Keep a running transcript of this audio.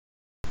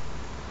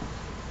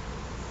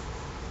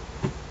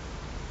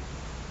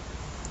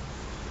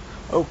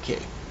Okay,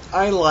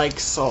 I like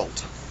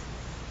salt.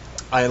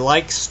 I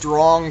like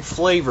strong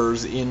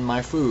flavors in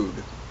my food.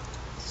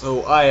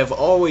 So I have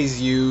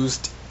always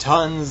used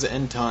tons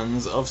and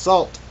tons of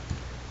salt.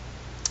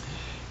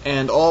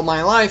 And all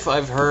my life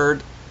I've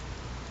heard,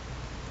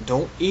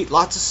 don't eat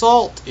lots of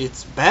salt.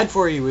 It's bad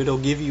for you. It'll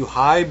give you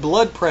high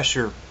blood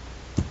pressure.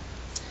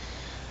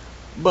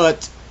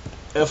 But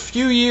a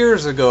few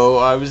years ago,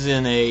 I was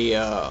in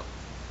a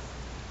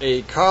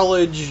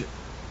college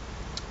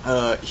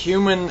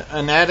human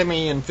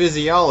anatomy and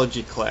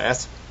physiology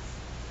class,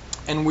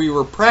 and we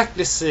were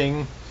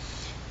practicing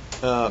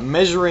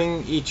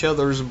measuring each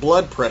other's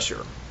blood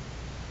pressure.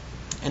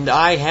 And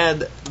I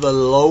had the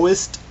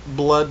lowest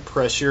blood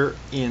pressure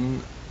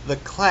in the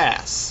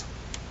class.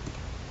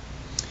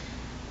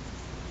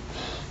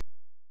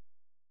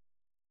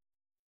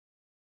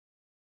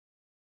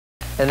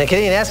 And the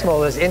Canadian Eskimo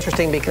was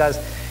interesting because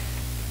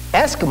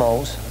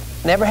Eskimos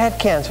never had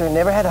cancer,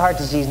 never had heart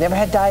disease, never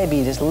had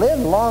diabetes,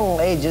 lived long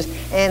ages,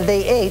 and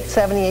they ate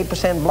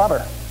 78%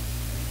 blubber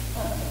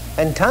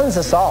and tons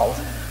of salt.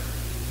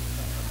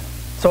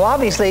 So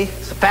obviously,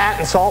 fat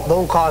and salt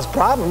don't cause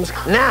problems.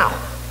 Now,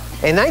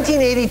 in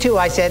 1982,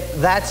 I said,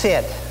 that's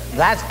it.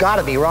 That's got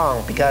to be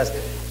wrong, because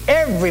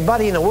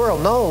everybody in the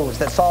world knows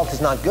that salt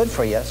is not good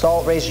for you.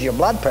 Salt raises your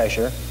blood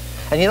pressure.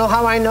 And you know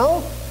how I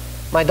know?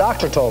 My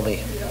doctor told me.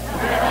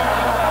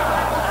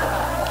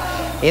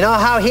 You know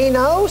how he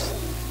knows?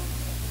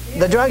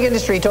 The drug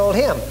industry told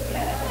him.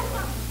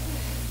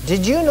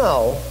 Did you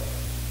know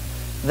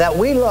that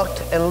we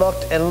looked and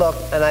looked and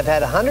looked, and I've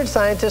had 100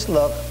 scientists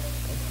look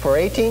for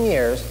 18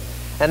 years,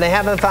 and they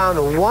haven't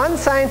found one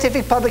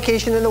scientific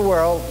publication in the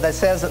world that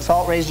says that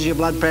salt raises your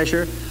blood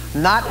pressure?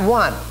 Not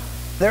one.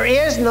 There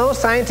is no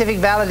scientific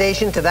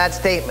validation to that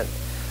statement.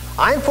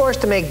 I'm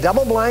forced to make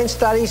double-blind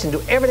studies and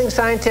do everything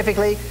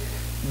scientifically,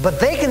 but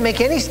they can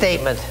make any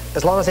statement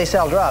as long as they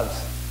sell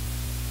drugs.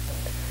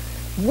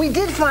 We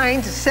did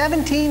find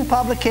 17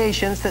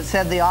 publications that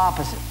said the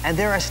opposite, and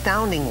they're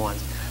astounding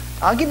ones.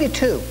 I'll give you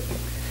two.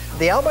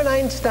 The Albert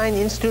Einstein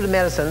Institute of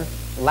Medicine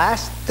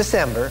last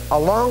December,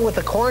 along with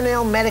the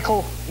Cornell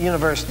Medical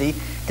University,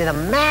 did a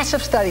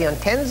massive study on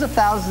tens of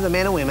thousands of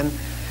men and women,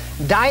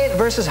 diet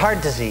versus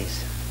heart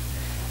disease.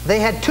 They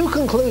had two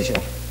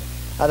conclusions.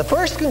 The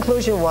first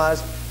conclusion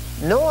was,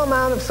 no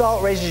amount of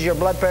salt raises your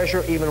blood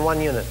pressure even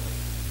 1 unit.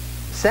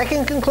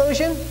 Second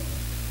conclusion,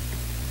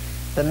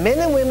 the men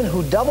and women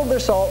who doubled their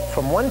salt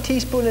from 1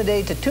 teaspoon a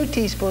day to 2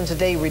 teaspoons a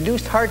day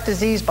reduced heart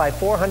disease by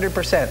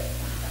 400%.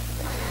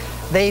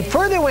 They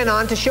further went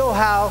on to show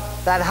how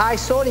that high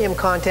sodium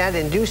content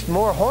induced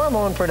more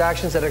hormone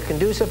productions that are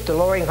conducive to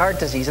lowering heart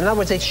disease. In other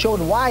words, they showed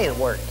why it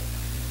worked.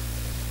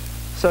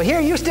 So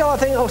here you still are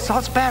thinking, oh,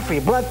 salt's bad for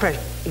your blood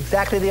pressure.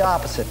 Exactly the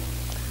opposite.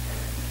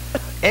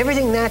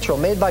 Everything natural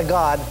made by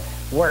God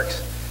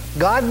works.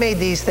 God made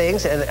these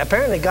things, and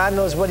apparently God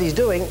knows what he's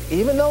doing,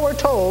 even though we're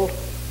told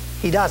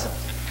he doesn't.